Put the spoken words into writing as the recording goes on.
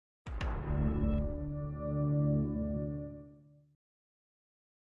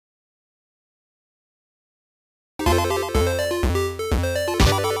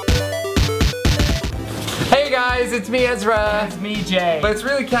guys, it's me, Ezra. It's me, Jay. But it's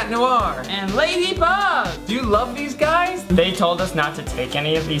really Cat Noir. And Ladybug. Do you love these guys? They told us not to take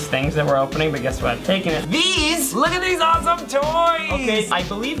any of these things that we're opening, but guess what? I'm taking it. These? Look at these awesome toys! Okay, I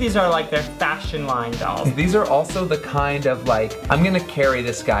believe these are like their fashion line dolls. These are also the kind of like, I'm gonna carry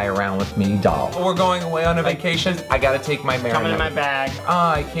this guy around with me doll. We're going away on a vacation. I gotta take my Marinette. Coming in my bag.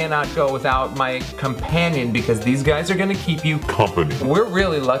 I cannot go without my companion because these guys are gonna keep you company. We're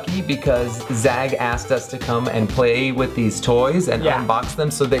really lucky because Zag asked us to come and play with these toys and unbox them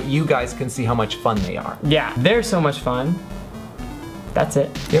so that you guys can see how much fun they are. Yeah, they're so much fun. That's it.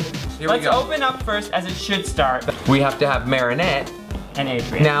 Yep. Here Let's open up first as it should start. We have to have Marinette and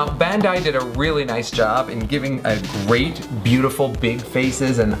Adrien. Now, Bandai did a really nice job in giving a great, beautiful, big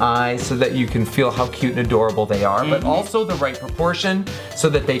faces and eyes so that you can feel how cute and adorable they are, but also the right proportion so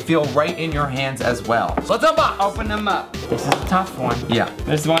that they feel right in your hands as well. So let's unbox! Open them up. This is a tough one. Yeah.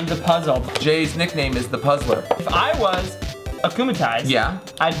 This one's a puzzle. Jay's nickname is the Puzzler. If I was akumatized,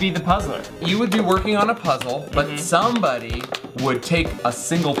 I'd be the puzzler. You would be working on a puzzle, but somebody would take a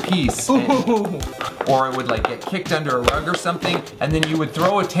single piece or it would like get kicked under a rug or something, and then you would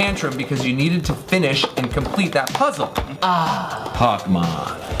throw a tantrum because you needed to finish and complete that puzzle. Hawk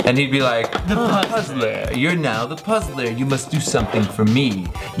Moth. And he'd be like, the puzzler, you're now the puzzler. You must do something for me.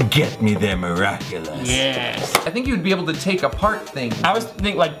 Get me their miraculous. Yes. I think you would be able to take apart things. I was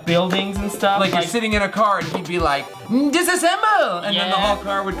thinking like buildings and stuff. Like you're sitting in a car and he'd be like, disassemble! And then the whole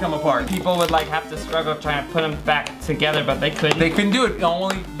car would come apart. People would like have to struggle trying to put them back together, but they couldn't. They couldn't do it.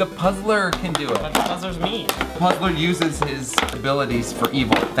 Only the puzzler can do it. But the puzzler's me. The puzzler uses his abilities for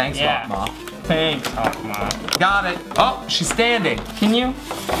evil. Thanks, Hawk Moth. Thanks, Hawk Moth. Got it. Oh, she's standing. Can you?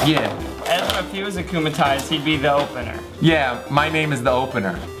 Yeah. Ezra, if he was akumatized, he'd be the opener. Yeah, my name is the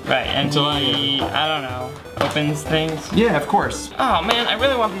opener. Right, and he, I don't know, opens things. Yeah, of course. Oh man, I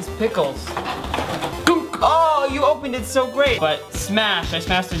really want these pickles. Oh, you opened it so great. But smash, I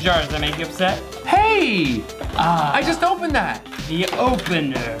smashed the jar. Does that make you upset? Hey! I just opened that. The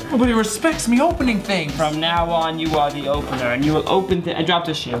opener. Nobody respects me opening things. From now on, you are the opener, and you will open I dropped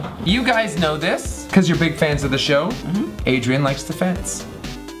a shoe. You guys know this, because you're big fans of the show. Adrien likes to fence.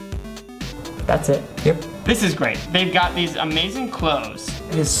 That's it. Yep. This is great. They've got these amazing clothes.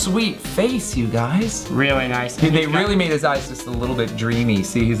 His sweet face, you guys. Really nice. They really made his eyes just a little bit dreamy.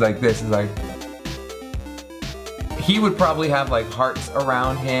 See, he's like this. He's like... He would probably have like hearts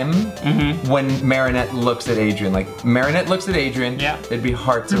around him when Marinette looks at Adrien. Like Marinette looks at Adrien, there'd be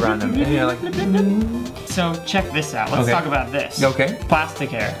hearts around him. And you're like, So check this out. Let's talk about this. Okay.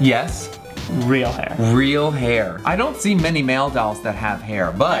 Plastic hair. Yes. Real hair. Real hair. I don't see many male dolls that have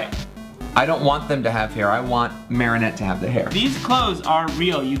hair, but I don't want them to have hair. I want Marinette to have the hair. These clothes are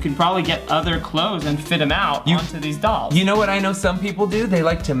real. You can probably get other clothes and fit them out onto these dolls. You know what I know some people do? They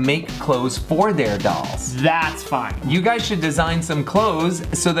like to make clothes for their dolls. That's fine. You guys should design some clothes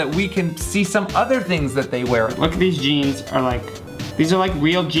so that we can see some other things that they wear. Look at these jeans are like, these are like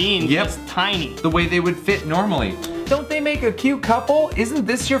real jeans. Just tiny. The way they would fit normally. Don't they make a cute couple? Isn't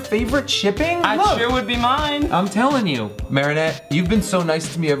this your favorite shipping? I sure would be mine. I'm telling you, Marinette, you've been so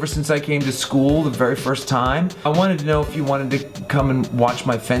nice to me ever since I came to school the very first time. I wanted to know if you wanted to come and watch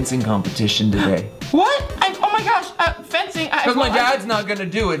my fencing competition today. What? Oh my gosh, fencing. Because my dad's not gonna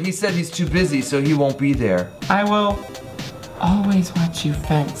do it. He said he's too busy, so he won't be there. I will always watch you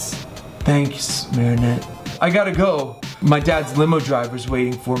fence. Thanks, Marinette. I gotta go. My dad's limo driver's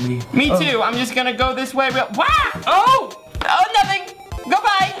waiting for me. Me too. I'm just gonna go this way real. Wow! Oh! Oh, nothing.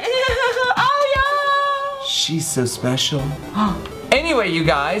 Goodbye. Oh, yeah. She's so special. Anyway, you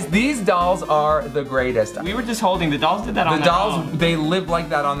guys, these dolls are the greatest. We were just holding, the dolls did that on their own. The dolls, they live like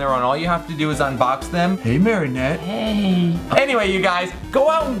that on their own. All you have to do is unbox them. Hey, Marinette. Hey. Anyway, you guys, go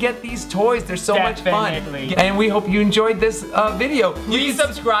out and get these toys. They're so much fun. And we hope you enjoyed this video. Please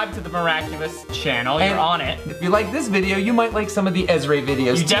subscribe to the Miraculous channel. You're on it. If you like this video, you might like some of the EZRAY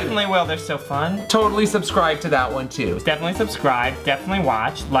videos too. You definitely will. They're so fun. Totally subscribe to that one too. Definitely subscribe. Definitely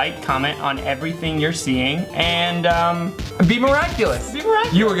watch. Like, comment on everything you're seeing. And, be miraculous. Be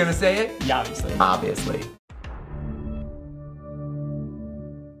miraculous. You were gonna say it? Yeah, obviously. Obviously.